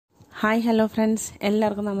Hi hello friends,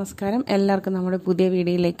 എല്ലാവർക്കും നമസ്കാരം. എല്ലാവർക്കും നമ്മുടെ പുതിയ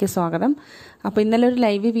വീഡിയോയിലേക്ക് സ്വാഗതം. അപ്പോൾ ഇന്നലെ ഒരു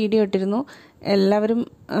ലൈവ് വീഡിയോ ഇട്ടിരുന്നു. എല്ലാവരും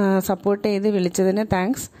സപ്പോർട്ട് ചെയ്ത് വിളിച്ചതിന്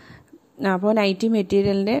താങ്ക്സ്. അപ്പോൾ നൈറ്റി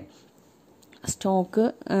മെറ്റീരിയലിൻ്റെ സ്റ്റോക്ക്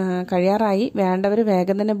കഴിയാറായി. വേണ്ടവർ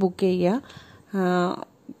വേഗം തന്നെ ബുക്ക് ചെയ്യുക.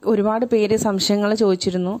 ഒരുപാട് പേര് സംശയങ്ങൾ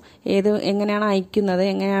ചോദിച്ചിരുന്നു, എങ്ങനെയാണ് അയക്കുന്നത്,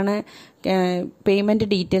 എങ്ങനെയാണ് പേയ്മെൻറ്റ്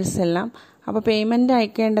ഡീറ്റെയിൽസ് എല്ലാം. അപ്പോൾ പേയ്മെൻറ്റ്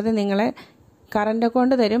അയക്കേണ്ടത് നിങ്ങളെ കറണ്ട്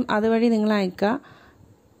അക്കൗണ്ട് തരും, അതുവഴി നിങ്ങൾ അയക്കുക.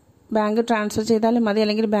 ബാങ്ക് ട്രാൻസ്ഫർ ചെയ്താലും മതി,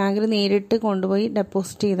 അല്ലെങ്കിൽ ബാങ്കിൽ നേരിട്ട് കൊണ്ടുപോയി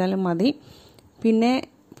ഡെപ്പോസിറ്റ് ചെയ്താലും മതി. പിന്നെ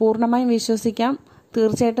പൂർണ്ണമായും വിശ്വസിക്കാം,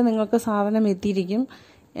 തീർച്ചയായിട്ടും നിങ്ങൾക്ക് സാധനം എത്തിയിരിക്കും.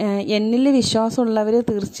 എന്നിൽ വിശ്വാസമുള്ളവർ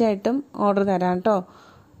തീർച്ചയായിട്ടും ഓർഡർ തരാം കേട്ടോ.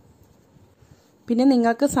 പിന്നെ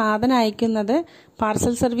നിങ്ങൾക്ക് സാധനം അയക്കുന്നത്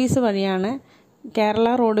പാർസൽ സർവീസ് വഴിയാണ്.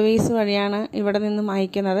 കേരള റോഡ്വേസ് വഴിയാണ് ഇവിടെ നിന്നും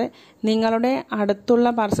അയക്കുന്നത്. നിങ്ങളുടെ അടുത്തുള്ള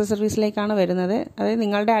പാർസൽ സർവീസിലേക്കാണ് വരുന്നത്. അതായത്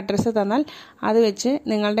നിങ്ങളുടെ അഡ്രസ്സ് തന്നാൽ അത് വെച്ച്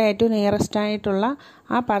നിങ്ങളുടെ ഏറ്റവും നിയറസ്റ്റ് ആയിട്ടുള്ള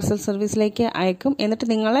ആ പാർസൽ സർവീസിലേക്ക് അയക്കും. എന്നിട്ട്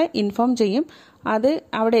നിങ്ങളെ ഇൻഫോം ചെയ്യും. അത്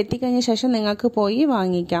അവിടെ എത്തിക്കഴിഞ്ഞ ശേഷം നിങ്ങൾക്ക് പോയി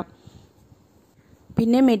വാങ്ങിക്കാം.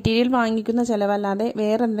 പിന്നെ മെറ്റീരിയൽ വാങ്ങിക്കുന്ന ചിലവല്ലാതെ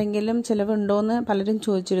വേറെ എന്തെങ്കിലും ചിലവുണ്ടോയെന്ന് പലരും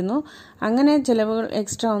ചോദിച്ചിരുന്നു. അങ്ങനെ ചിലവുകൾ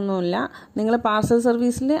എക്സ്ട്രാ ഒന്നുമില്ല. നിങ്ങൾ പാർസൽ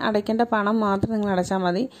സർവീസിൽ അടയ്ക്കേണ്ട പണം മാത്രം നിങ്ങൾ അടച്ചാൽ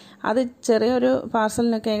മതി. അത് ചെറിയൊരു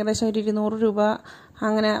പാർസലിനൊക്കെ ഏകദേശം ഒരു 200 രൂപ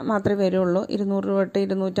അങ്ങനെ മാത്രമേ വരുള്ളൂ. 200 രൂപ തൊട്ട്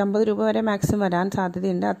 250 രൂപ വരെ മാക്സിമം വരാൻ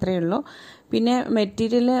സാധ്യതയുണ്ട്, അത്രയേ ഉള്ളൂ. പിന്നെ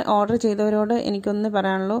മെറ്റീരിയൽ ഓർഡർ ചെയ്തവരോട് എനിക്കൊന്ന്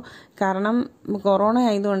പറയാനുള്ളൂ, കാരണം കൊറോണ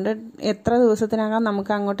ആയതുകൊണ്ട് എത്ര ദിവസത്തിനകം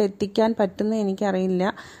നമുക്ക് അങ്ങോട്ട് എത്തിക്കാൻ പറ്റുമെന്ന് എനിക്കറിയില്ല.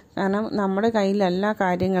 കാരണം നമ്മുടെ കയ്യിലല്ല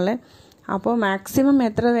കാര്യങ്ങൾ. അപ്പോൾ മാക്സിമം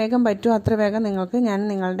എത്ര വേഗം പറ്റുമോ അത്ര വേഗം ഞാൻ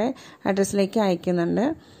നിങ്ങളുടെ അഡ്രസ്സിലേക്ക് അയക്കുന്നുണ്ട്.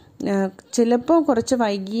 ചിലപ്പോൾ കുറച്ച്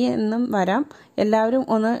വൈകിയെന്നും വരാം, എല്ലാവരും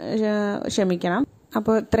ഒന്ന് ക്ഷമിക്കണം.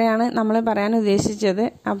 അപ്പോൾ ഇത്രയാണ് നമ്മൾ പറയാൻ ഉദ്ദേശിച്ചത്.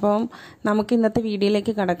 അപ്പം നമുക്ക് ഇന്നത്തെ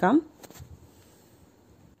വീഡിയോയിലേക്ക് കടക്കാം.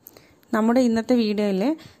 നമ്മുടെ ഇന്നത്തെ വീഡിയോയിൽ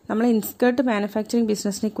നമ്മൾ ഇൻസ്കേർട്ട് മാനുഫാക്ചറിങ്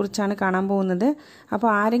ബിസിനസ്സിനെ കുറിച്ചാണ് കാണാൻ പോകുന്നത്. അപ്പോൾ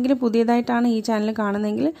ആരെങ്കിലും പുതിയതായിട്ടാണ് ഈ ചാനൽ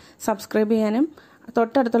കാണുന്നതെങ്കിൽ സബ്സ്ക്രൈബ് ചെയ്യാനും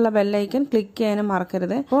തൊട്ടടുത്തുള്ള ബെല്ലൈക്കൺ ക്ലിക്ക് ചെയ്യാനും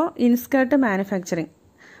മറക്കരുത്. അപ്പോൾ ഇൻസ്കേർട്ട് മാനുഫാക്ചറിങ്,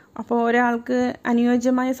 അപ്പോൾ ഒരാൾക്ക്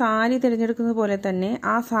അനുയോജ്യമായ സാരി തിരഞ്ഞെടുക്കുന്നത് പോലെ തന്നെ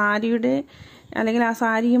ആ സാരിയുടെ അല്ലെങ്കിൽ ആ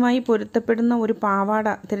സാരിയുമായി പൊരുത്തപ്പെടുന്ന ഒരു പാവാട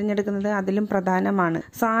തിരഞ്ഞെടുക്കുന്നത് അതിലും പ്രധാനമാണ്.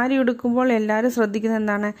 സാരി ഉടുക്കുമ്പോൾ എല്ലാവരും ശ്രദ്ധിക്കുന്നത്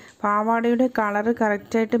എന്താണ്, പാവാടയുടെ കളറ്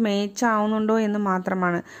കറക്റ്റായിട്ട് മാച്ച് ആവുന്നുണ്ടോ എന്ന്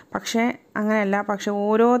മാത്രമാണ്. പക്ഷേ അങ്ങനെയല്ല. പക്ഷെ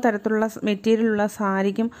ഓരോ തരത്തിലുള്ള മെറ്റീരിയലുള്ള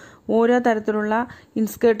സാരിക്കും ഓരോ തരത്തിലുള്ള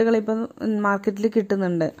ഇൻസ്കേർട്ടുകൾ ഇപ്പം മാർക്കറ്റിൽ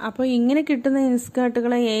കിട്ടുന്നുണ്ട്. അപ്പോൾ ഇങ്ങനെ കിട്ടുന്ന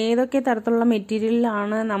ഇൻസ്കേർട്ടുകൾ ഏതൊക്കെ തരത്തിലുള്ള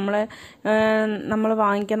മെറ്റീരിയലിലാണ്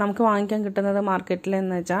നമുക്ക് വാങ്ങിക്കാൻ കിട്ടുന്നത് മാർക്കറ്റിൽ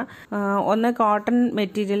എന്ന് വെച്ചാൽ, ഒന്ന് കോട്ടൺ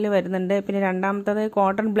മെറ്റീരിയലിൽ വരുന്നുണ്ട്, പിന്നെ രണ്ടാമത്തത്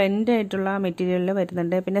കോട്ടൺ ബ്ലെൻഡ് ആയിട്ടുള്ള മെറ്റീരിയലിൽ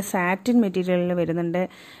വരുന്നുണ്ട്, പിന്നെ സാറ്റിൻ മെറ്റീരിയലിൽ വരുന്നുണ്ട്,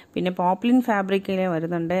 പിന്നെ പോപ്ലിൻ ഫാബ്രിക്കിൽ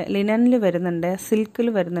വരുന്നുണ്ട്, ലിനനിൽ വരുന്നുണ്ട്, സിൽക്കിൽ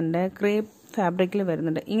വരുന്നുണ്ട്, ക്രേപ്പ് ഫാബ്രിക്കിൽ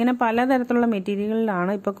വരുന്നുണ്ട്. ഇങ്ങനെ പലതരത്തിലുള്ള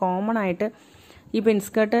മെറ്റീരിയലിലാണ് ഇപ്പോൾ കോമൺ ആയിട്ട് ഇപ്പോൾ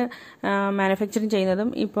ഇൻസ്കേർട്ട് മാനുഫാക്ചറിങ് ചെയ്യുന്നതും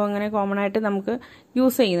ഇപ്പോൾ അങ്ങനെ കോമൺ ആയിട്ട് നമുക്ക്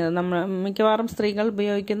യൂസ് ചെയ്യുന്നത്. നമ്മൾ മിക്കവാറും സ്ത്രീകൾ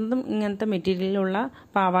ഉപയോഗിക്കുന്നതും ഇങ്ങനത്തെ മെറ്റീരിയലുള്ള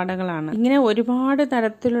പാവാടകളാണ്. ഇങ്ങനെ ഒരുപാട്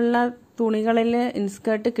തരത്തിലുള്ള തുണികളിൽ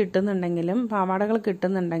ഇൻസ്കേർട്ട് കിട്ടുന്നുണ്ടെങ്കിലും പാവാടകൾ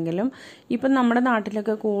കിട്ടുന്നുണ്ടെങ്കിലും ഇപ്പം നമ്മുടെ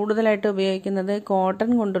നാട്ടിലൊക്കെ കൂടുതലായിട്ട് ഉപയോഗിക്കുന്നത്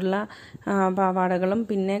കോട്ടൺ കൊണ്ടുള്ള പാവാടകളും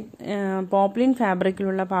പിന്നെ പോപ്ലിൻ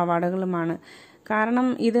ഫാബ്രിക്കിലുള്ള പാവാടകളുമാണ്. കാരണം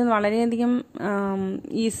ഇത് വളരെയധികം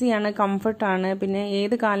ഈസിയാണ്, കംഫർട്ടാണ്, പിന്നെ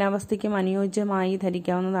ഏത് കാലാവസ്ഥയ്ക്കും അനുയോജ്യമായി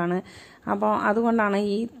ധരിക്കാവുന്നതാണ്. അപ്പോൾ അതുകൊണ്ടാണ്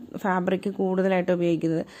ഈ ഫാബ്രിക് കൂടുതലായിട്ട്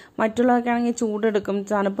ഉപയോഗിക്കുന്നത്. മറ്റുള്ളതൊക്കെ ആണെങ്കിൽ ചൂടെടുക്കും,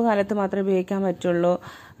 തണുപ്പ് കാലത്ത് മാത്രമേ ഉപയോഗിക്കാൻ പറ്റുള്ളൂ,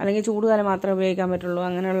 അല്ലെങ്കിൽ ചൂടുകാലം മാത്രമേ ഉപയോഗിക്കാൻ പറ്റുള്ളൂ,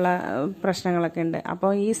 അങ്ങനെയുള്ള പ്രശ്നങ്ങളൊക്കെ ഉണ്ട്.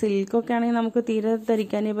 അപ്പോൾ ഈ സിൽക്കൊക്കെ ആണെങ്കിൽ നമുക്ക് തീരെ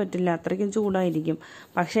ധരിക്കാനേ പറ്റില്ല, അത്രയ്ക്കും ചൂടായിരിക്കും.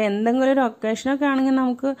 പക്ഷേ എന്തെങ്കിലും ഒരു ഒക്കേഷനൊക്കെ ആണെങ്കിൽ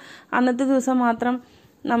നമുക്ക് അന്നത്തെ ദിവസം മാത്രം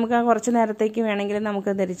നമുക്ക് കുറച്ച് നേരത്തേക്ക് വേണമെങ്കിൽ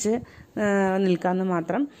നമുക്ക് ധരിച്ച് നിൽക്കാമെന്ന്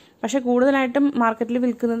മാത്രം. പക്ഷെ കൂടുതലായിട്ടും മാർക്കറ്റിൽ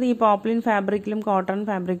വിൽക്കുന്നത് ഈ പോപ്ലിൻ ഫാബ്രിക്കിലും കോട്ടൺ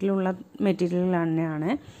ഫാബ്രിക്കിലും ഉള്ള മെറ്റീരിയൽ തന്നെയാണ്.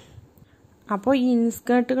 അപ്പോൾ ഈ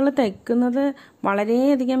ഇൻസ്കേർട്ടുകൾ തയ്ക്കുന്നത്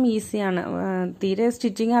വളരെയധികം ഈസിയാണ്. തീരെ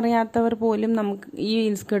സ്റ്റിച്ചിങ് അറിയാത്തവർ പോലും നമുക്ക് ഈ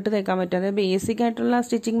ഇൻസ്കേർട്ട് തയ്ക്കാൻ പറ്റും. അതായത് ബേസിക് ആയിട്ടുള്ള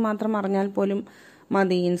സ്റ്റിച്ചിങ് മാത്രം അറിഞ്ഞാൽ പോലും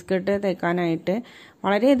മതി ഇൻസ്കേർട്ട് തയ്ക്കാനായിട്ട്.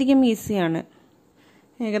 വളരെയധികം ഈസിയാണ്.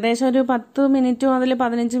 ഏകദേശം ഒരു 10 മിനിറ്റ് മുതൽ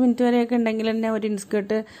 15 മിനിറ്റ് വരെയൊക്കെ ഉണ്ടെങ്കിൽ തന്നെ ഒരു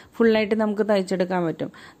ഇൻസ്കേർട്ട് ഫുള്ളായിട്ട് നമുക്ക് തയ്ച്ചെടുക്കാൻ പറ്റും.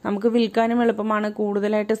 നമുക്ക് വിൽക്കാനും എളുപ്പമാണ്.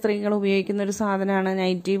 കൂടുതലായിട്ട് സ്ത്രീകൾ ഉപയോഗിക്കുന്ന ഒരു സാധനമാണ്.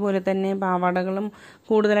 നൈറ്റി പോലെ തന്നെ പാവാടകളും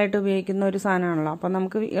കൂടുതലായിട്ട് ഉപയോഗിക്കുന്ന ഒരു സാധനമാണല്ലോ. അപ്പോൾ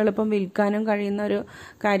നമുക്ക് എളുപ്പം വിൽക്കാനും കഴിയുന്ന ഒരു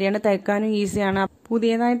കാര്യമാണ്. തയ്ക്കാനും ഈസിയാണ്.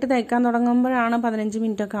 പുതിയതായിട്ട് തയ്ക്കാൻ തുടങ്ങുമ്പോഴാണ് 15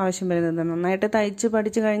 മിനിറ്റൊക്കെ ആവശ്യം വരുന്നത്. നന്നായിട്ട് തയ്ച്ച്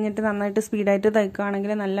പഠിച്ച് കഴിഞ്ഞിട്ട് നന്നായിട്ട് സ്പീഡായിട്ട്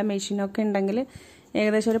തയ്ക്കുകയാണെങ്കിൽ നല്ല മെഷീനൊക്കെ ഉണ്ടെങ്കിൽ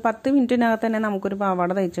ഏകദേശം ഒരു 10 മിനിറ്റിനകത്ത് തന്നെ നമുക്കൊരു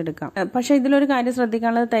പാവാട തയ്ച്ചെടുക്കാം. പക്ഷേ ഇതിലൊരു കാര്യം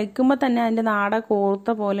ശ്രദ്ധിക്കാനുള്ളത്, തയ്ക്കുമ്പോൾ തന്നെ അതിൻ്റെ നാട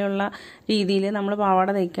കോർത്ത പോലെയുള്ള രീതിയിൽ നമ്മൾ പാവാട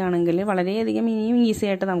തയ്ക്കുകയാണെങ്കിൽ വളരെയധികം ഇനിയും ഈസി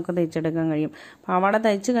ആയിട്ട് നമുക്ക് തയ്ച്ചെടുക്കാൻ കഴിയും. പാവാട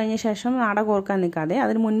തയ്ച്ച് കഴിഞ്ഞ ശേഷം നാട കോർക്കാൻ നിൽക്കാതെ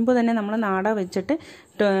അതിന് മുൻപ് തന്നെ നമ്മൾ നാട വെച്ചിട്ട്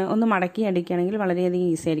ഒന്ന് മടക്കി അടിക്കുകയാണെങ്കിൽ വളരെയധികം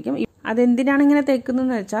ഈസി ആയിരിക്കും. അതെന്തിനാണ് ഇങ്ങനെ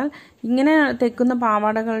തെക്കുന്നതെന്ന് വെച്ചാൽ ഇങ്ങനെ തെക്കുന്ന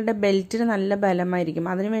പാവാടകളുടെ ബെൽറ്റിന് നല്ല ബലമായിരിക്കും.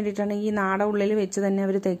 അതിന് വേണ്ടിയിട്ടാണ് ഈ നാട ഉള്ളിൽ വെച്ച് തന്നെ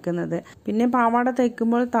അവർ തെക്കുന്നത്. പിന്നെ പാവാട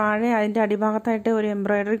തെക്കുമ്പോൾ താഴെ അതിൻ്റെ അടിഭാഗത്തായിട്ട് ഒരു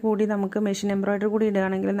എംബ്രോയിഡറി കൂടി നമുക്ക് മെഷീൻ എംബ്രോയിഡറി കൂടി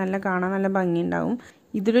ഇടുകയാണെങ്കിൽ കാണാൻ നല്ല ഭംഗിയുണ്ടാവും.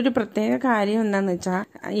 ഇതിലൊരു പ്രത്യേക കാര്യം എന്താണെന്ന് വെച്ചാൽ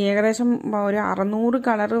ഏകദേശം ഒരു 600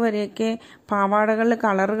 കളർ വരെയൊക്കെ പാവാടകളിൽ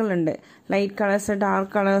കളറുകളുണ്ട്. ലൈറ്റ് കളേഴ്സ്,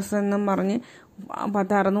 ഡാർക്ക് കളേഴ്സ് എന്നും പറഞ്ഞ്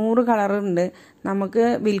 600 കളറുണ്ട്. നമുക്ക്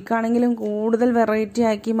വിൽക്കാണെങ്കിലും കൂടുതൽ വെറൈറ്റി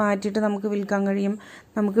ആക്കി മാറ്റിയിട്ട് നമുക്ക് വിൽക്കാൻ കഴിയും.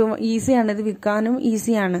 നമുക്ക് ഈസിയാണ്, ഇത് വിൽക്കാനും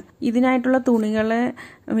ഈസിയാണ്. ഇതിനായിട്ടുള്ള തുണികൾ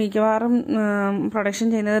മിക്കവാറും പ്രൊഡക്ഷൻ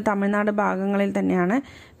ചെയ്യുന്നത് തമിഴ്നാട് ഭാഗങ്ങളിൽ തന്നെയാണ്.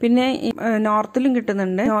 പിന്നെ നോർത്തിലും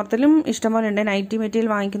കിട്ടുന്നുണ്ട്. നോർത്തിലും ഇഷ്ടംപോലെ ഉണ്ട്. നൈറ്റി മെറ്റീരിയൽ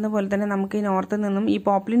വാങ്ങിക്കുന്ന പോലെ തന്നെ നമുക്ക് ഈ നോർത്തിൽ നിന്നും ഈ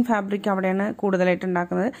പോപ്ലിൻ ഫാബ്രിക് അവിടെയാണ് കൂടുതലായിട്ട്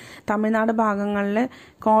ഉണ്ടാക്കുന്നത്. തമിഴ്നാട് ഭാഗങ്ങളിൽ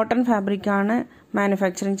കോട്ടൺ ഫാബ്രിക്കാണ്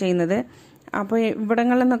മാനുഫാക്ചറിങ് ചെയ്യുന്നത്. അപ്പോൾ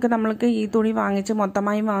ഇവിടങ്ങളിൽ നിന്നൊക്കെ നമ്മൾക്ക് ഈ തുണി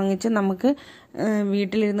മൊത്തമായി വാങ്ങിച്ച് നമുക്ക്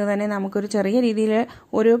വീട്ടിലിരുന്ന് തന്നെ നമുക്കൊരു ചെറിയ രീതിയിൽ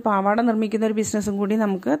ഒരു പാവാട നിർമ്മിക്കുന്ന ഒരു ബിസിനസ്സും കൂടി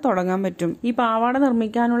നമുക്ക് തുടങ്ങാൻ പറ്റും. ഈ പാവാട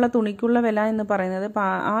നിർമ്മിക്കാനുള്ള തുണിക്കുള്ള വില എന്ന് പറയുന്നത്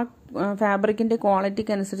ആ ഫാബ്രിക്കിൻ്റെ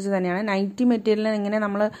ക്വാളിറ്റിക്ക് അനുസരിച്ച് തന്നെയാണ്. നൈറ്റി മെറ്റീരിയലിന് എങ്ങനെ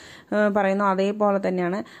നമ്മൾ പറയുന്നു അതേപോലെ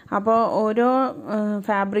തന്നെയാണ്. അപ്പോൾ ഓരോ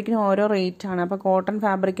ഫാബ്രിക്കിനും ഓരോ റേറ്റ് ആണ്. അപ്പോൾ കോട്ടൺ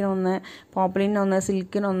ഫാബ്രിക്കിനൊന്ന്, പോപ്ലിനൊന്ന്,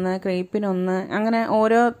 സിൽക്കിനൊന്ന്, ക്രേപ്പിനൊന്ന്, അങ്ങനെ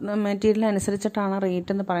ഓരോ മെറ്റീരിയലിനനുസരിച്ചിട്ടാണ്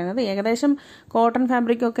റേറ്റ് എന്ന് പറയുന്നത്. ഏകദേശം കോട്ടൺ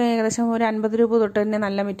ഫാബ്രിക്കൊക്കെ ഏകദേശം ഒരു 50 രൂപ തൊട്ട് തന്നെ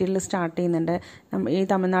നല്ല മെറ്റീരിയൽ സ്റ്റാർട്ട് ചെയ്യുന്നുണ്ട്. ഈ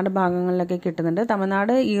തമിഴ്നാട് ഭാഗങ്ങളിലൊക്കെ കിട്ടുന്നുണ്ട്.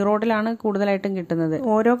 തമിഴ്നാട് ഈറോഡിലാണ് കൂടുതലായിട്ടും കിട്ടുന്നത്.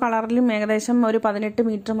 ഓരോ കളറിലും ഏകദേശം ഒരു 18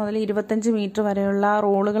 മീറ്റർ മുതൽ 25 മീറ്റർ വരെയുള്ള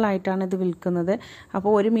റോളുകളായിട്ടാണ് ഇത് വിൽക്കുന്നത്.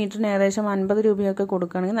 അപ്പോൾ ഒരു മീറ്ററിന് ഏകദേശം 50 രൂപയൊക്കെ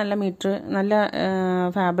കൊടുക്കുകയാണെങ്കിൽ നല്ല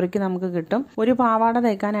ഫാബ്രിക് നമുക്ക് കിട്ടും. ഒരു പാവാട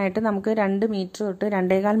തയ്ക്കാനായിട്ട് നമുക്ക് 2 മീറ്റർ തൊട്ട്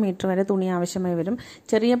 2.25 മീറ്റർ വരെ തുണി ആവശ്യമായി വരും.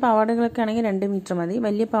 ചെറിയ പാവാടകളൊക്കെ ആണെങ്കിൽ 2 മീറ്റർ മതി.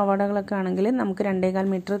 വലിയ പാവാടകളൊക്കെ ആണെങ്കിൽ നമുക്ക്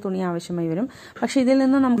 2.25 മീറ്റർ തുണി ആവശ്യമായി വരും. പക്ഷെ ഇതിൽ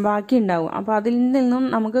നിന്നും ബാക്കി ഉണ്ടാവും. അപ്പോൾ അതിൽ നിന്നും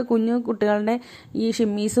നമുക്ക് കുഞ്ഞു കുട്ടികളുടെ ഈ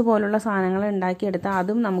ഷിമ്മീസ് പോലുള്ള സാധനങ്ങൾ ഉണ്ടാക്കിയെടുത്താൽ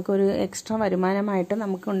അതും നമുക്കൊരു എക്സ്ട്രാ വരുമാനമായിട്ട്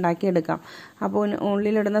നമുക്ക് ഉണ്ടാക്കിയെടുക്കാം. അപ്പോൾ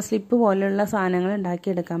ഉള്ളിലിടുന്ന സ്ലിപ്പ് പോലെയുള്ള സാധനങ്ങൾ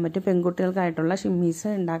ഉണ്ടാക്കിയെടുക്കാൻ പറ്റും. പെൺകുട്ടികൾക്കായിട്ടുള്ള ഷിമ്മീസ്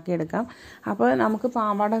ഉണ്ടാക്കിയെടുക്കാം. അപ്പോൾ നമുക്ക്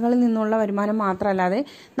പാവാടകളിൽ നിന്നുള്ള വരുമാനം മാത്രമല്ലാതെ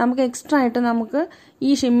നമുക്ക് എക്സ്ട്രാ ആയിട്ട് നമുക്ക്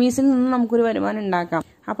ഈ ഷിമ്മീസിൽ നിന്ന് നമുക്കൊരു വരുമാനം ഉണ്ടാക്കാം.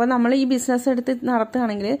 അപ്പോൾ നമ്മൾ ഈ ബിസിനസ് എടുത്ത്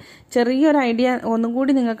നടത്തുകയാണെങ്കിൽ ചെറിയൊരു ഐഡിയ ഒന്നും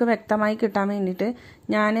കൂടി നിങ്ങൾക്ക് വ്യക്തമായി കിട്ടാൻ വേണ്ടിയിട്ട്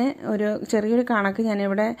ഞാൻ ചെറിയൊരു കണക്ക്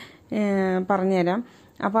ഞാനിവിടെ പറഞ്ഞുതരാം.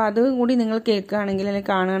 അപ്പോൾ അതുകൂടി നിങ്ങൾ കേൾക്കുകയാണെങ്കിൽ അല്ലെങ്കിൽ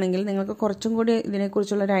കാണുകയാണെങ്കിൽ നിങ്ങൾക്ക് കുറച്ചും കൂടി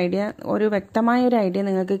ഇതിനെക്കുറിച്ചുള്ളൊരു ഐഡിയ, ഒരു വ്യക്തമായ ഒരു ഐഡിയ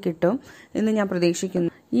നിങ്ങൾക്ക് കിട്ടും എന്ന് ഞാൻ പ്രതീക്ഷിക്കുന്നു.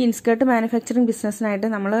 ഈ ഇൻസ്കേർട്ട് മാനുഫാക്ചറിങ് ബിസിനസ്സിനായിട്ട്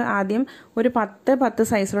നമ്മൾ ആദ്യം ഒരു 10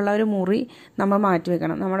 സൈസിലുള്ള ഒരു മുറി നമ്മൾ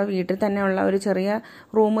മാറ്റിവെക്കണം. നമ്മുടെ വീട്ടിൽ തന്നെയുള്ള ഒരു ചെറിയ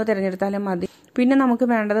റൂം തിരഞ്ഞെടുത്താലും മതി. പിന്നെ നമുക്ക്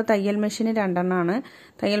വേണ്ടത് തയ്യൽ മെഷീന് 2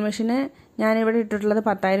 തയ്യൽ മെഷീന് ഞാനിവിടെ ഇട്ടിട്ടുള്ളത്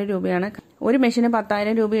 10,000 രൂപയാണ്. ഒരു മെഷീന്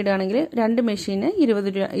 10,000 രൂപ ഇടുകയാണെങ്കിൽ 2 മെഷീന്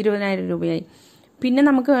 20,000 രൂപയായി. പിന്നെ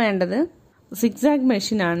നമുക്ക് വേണ്ടത് സിക്സാഗ്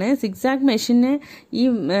മെഷീനാണ്. സിക്സാഗ് മെഷീന് ഈ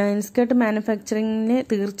ഇൻസ്കേർട്ട് മാനുഫാക്ചറിങ്ങിന്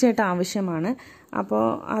തീർച്ചയായിട്ടും ആവശ്യമാണ്. അപ്പോൾ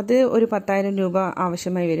അത് ഒരു 10,000 രൂപ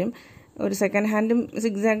ആവശ്യമായി വരും. ഒരു സെക്കൻഡ് ഹാൻഡും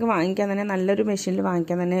സിക്സാഗ് വാങ്ങിക്കാൻ തന്നെ, നല്ലൊരു മെഷീനിൽ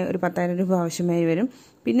വാങ്ങിക്കാൻ തന്നെ ഒരു 10,000 രൂപ ആവശ്യമായി വരും.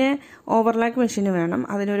 പിന്നെ ഓവർലാക്ക് മെഷീന് വേണം,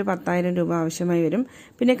 അതിനൊരു 10,000 രൂപ ആവശ്യമായി വരും.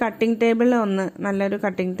 പിന്നെ കട്ടിംഗ് ടേബിൾ നല്ലൊരു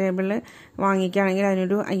കട്ടിംഗ് ടേബിൾ വാങ്ങിക്കുകയാണെങ്കിൽ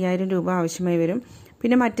അതിനൊരു 5,000 രൂപ ആവശ്യമായി വരും.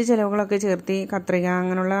 പിന്നെ മറ്റ് ചിലവുകളൊക്കെ ചേർത്തി കത്രിക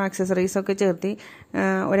അങ്ങനെയുള്ള ആക്സസറീസൊക്കെ ചേർത്തി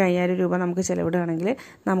ഒരു 5,000 രൂപ നമുക്ക് ചിലവിടുകയാണെങ്കിൽ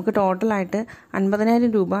നമുക്ക് ടോട്ടലായിട്ട് 50,000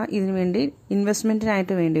 രൂപ ഇതിനു വേണ്ടി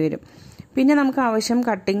ഇൻവെസ്റ്റ്മെൻറ്റിനായിട്ട് വേണ്ടി വരും. പിന്നെ നമുക്ക് ആവശ്യം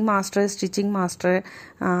cutting master, stitching master,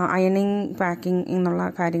 അയണിങ്, packing എന്നുള്ള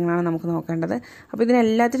കാര്യങ്ങളാണ് നമുക്ക് നോക്കേണ്ടത്. അപ്പോൾ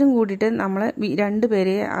ഇതിനെല്ലാത്തിനും കൂടിയിട്ട് നമ്മൾ 2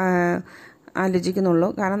 പേരെ ആലോചിക്കുന്നുള്ളൂ.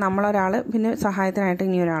 കാരണം നമ്മളൊരാൾ, പിന്നെ സഹായത്തിനായിട്ട്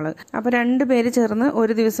ഇനി ഒരാൾ. അപ്പോൾ 2 പേര് ചേർന്ന്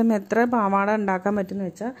ഒരു ദിവസം എത്ര പാവാട ഉണ്ടാക്കാൻ പറ്റുമെന്ന്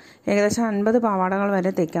വെച്ചാൽ ഏകദേശം 50 പാവാടകൾ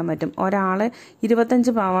വരെ തയ്ക്കാൻ പറ്റും. ഒരാൾ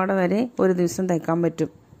 25 പാവാട വരെ ഒരു ദിവസം തയ്ക്കാൻ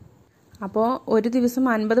പറ്റും. അപ്പോൾ ഒരു ദിവസം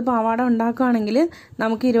 50 പാവാട ഉണ്ടാക്കുകയാണെങ്കിൽ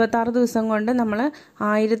നമുക്ക് 26 ദിവസം കൊണ്ട് നമ്മൾ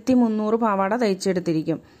 1300 പാവാട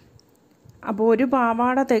തയ്ച്ചെടുത്തിരിക്കും. അപ്പോൾ ഒരു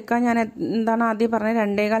പാവാട തയ്ക്കാൻ ഞാൻ എന്താണ് ആദ്യം പറഞ്ഞത്,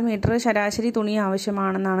 2.25 മീറ്റർ ശരാശരി തുണി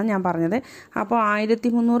ആവശ്യമാണെന്നാണ് ഞാൻ പറഞ്ഞത്. അപ്പോൾ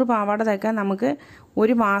 1300 പാവാട തയ്ക്കാൻ നമുക്ക്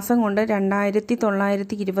ഒരു മാസം കൊണ്ട്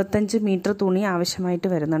 2,925 മീറ്റർ തുണി ആവശ്യമായിട്ട്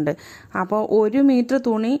വരുന്നുണ്ട്. അപ്പോൾ 1 മീറ്റർ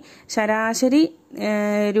തുണി ശരാശരി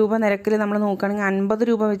രൂപ നിരക്കിൽ നമ്മൾ നോക്കുകയാണെങ്കിൽ 50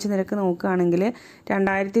 രൂപ വെച്ച് നിരക്ക് നോക്കുകയാണെങ്കിൽ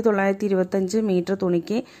 2,925 മീറ്റർ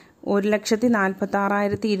തുണിക്ക്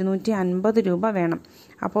 1,46,250 രൂപ വേണം.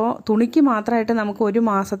 അപ്പോൾ തുണിക്ക് മാത്രമായിട്ട് നമുക്ക് ഒരു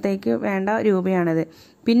മാസത്തേക്ക് വേണ്ട രൂപയാണിത്.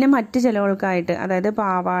 പിന്നെ മറ്റ് ചിലവുകൾക്കായിട്ട്, അതായത്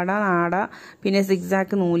പാവാട, നാട, പിന്നെ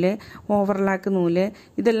സിക്സാക്ക് നൂല്, ഓവർലാക്ക് നൂല്,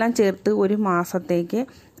 ഇതെല്ലാം ചേർത്ത് ഒരു മാസത്തേക്ക്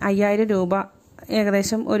 5,000 രൂപ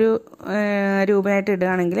ഏകദേശം ഒരു രൂപയായിട്ട്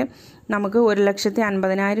ഇടുകയാണെങ്കിൽ നമുക്ക്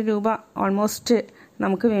 1,50,000 രൂപ ഓൾമോസ്റ്റ്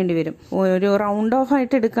നമുക്ക് വേണ്ടി വരും. ഒരു റൗണ്ട് ഓഫ്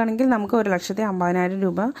ആയിട്ട് എടുക്കുകയാണെങ്കിൽ നമുക്ക് 1,50,000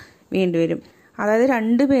 രൂപ വേണ്ടി വരും. അതായത്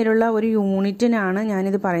 2 പേരുള്ള ഒരു യൂണിറ്റിനാണ്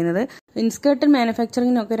ഞാനിത് പറയുന്നത്. ഇൻസ്കേർട്ട്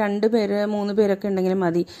മാനുഫാക്ചറിങ്ങിനൊക്കെ 2 പേര് 3 പേരൊക്കെ ഉണ്ടെങ്കിലും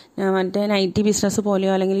മതി. മറ്റേ നൈറ്റി ബിസിനസ്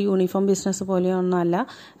പോലെയോ അല്ലെങ്കിൽ യൂണിഫോം ബിസിനസ് പോലെയോ ഒന്നുമല്ല.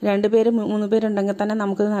 2 പേര് 3 പേരുണ്ടെങ്കിൽ തന്നെ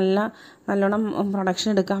നമുക്ക് നല്ലോണം പ്രൊഡക്ഷൻ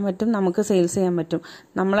എടുക്കാൻ പറ്റും, നമുക്ക് സെയിൽസ് ചെയ്യാൻ പറ്റും.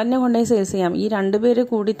 നമ്മൾ തന്നെ കൊണ്ടുപോയി സെയിൽസ് ചെയ്യാം. ഈ 2 പേര്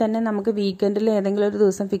കൂടി തന്നെ നമുക്ക് വീക്കെൻഡിൽ ഏതെങ്കിലും ഒരു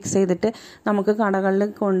ദിവസം ഫിക്സ് ചെയ്തിട്ട് നമുക്ക് കടകളിൽ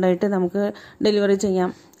കൊണ്ടുപോയിട്ട് നമുക്ക് ഡെലിവറി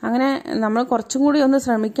ചെയ്യാം. അങ്ങനെ നമ്മൾ കുറച്ചും കൂടി ഒന്ന്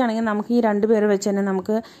ശ്രമിക്കുകയാണെങ്കിൽ നമുക്ക് ഈ 2 പേര് വെച്ച് തന്നെ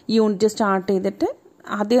നമുക്ക് യൂണിറ്റ് സ്റ്റാർട്ട് ചെയ്തിട്ട്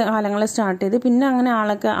ആദ്യ കാലങ്ങളിൽ സ്റ്റാർട്ട് ചെയ്ത് പിന്നെ അങ്ങനെ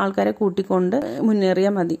ആൾക്കാരെ കൂട്ടിക്കൊണ്ട്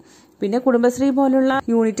മുന്നേറിയാൽ മതി. പിന്നെ കുടുംബശ്രീ പോലുള്ള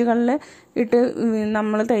യൂണിറ്റുകളിൽ ഇട്ട്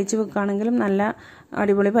നമ്മൾ തയ്ച്ച് വെക്കുകയാണെങ്കിലും നല്ല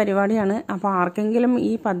അടിപൊളി പരിപാടിയാണ്. അപ്പോൾ ആർക്കെങ്കിലും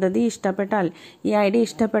ഈ പദ്ധതി ഇഷ്ടപ്പെട്ടാൽ, ഈ ഐഡിയ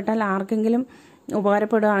ഇഷ്ടപ്പെട്ടാൽ, ആർക്കെങ്കിലും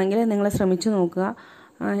ഉപകാരപ്പെടുകയാണെങ്കിൽ നിങ്ങൾ ശ്രമിച്ചു നോക്കുക.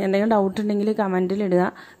 എന്തെങ്കിലും ഡൗട്ട് ഉണ്ടെങ്കിൽ കമൻറ്റിൽ ഇടുക,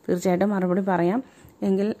 തീർച്ചയായിട്ടും മറുപടി പറയാം.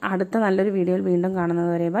 എങ്കിൽ അടുത്ത നല്ലൊരു വീഡിയോയിൽ വീണ്ടും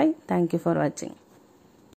കാണുന്നത് വരെ by. Thank you for watching.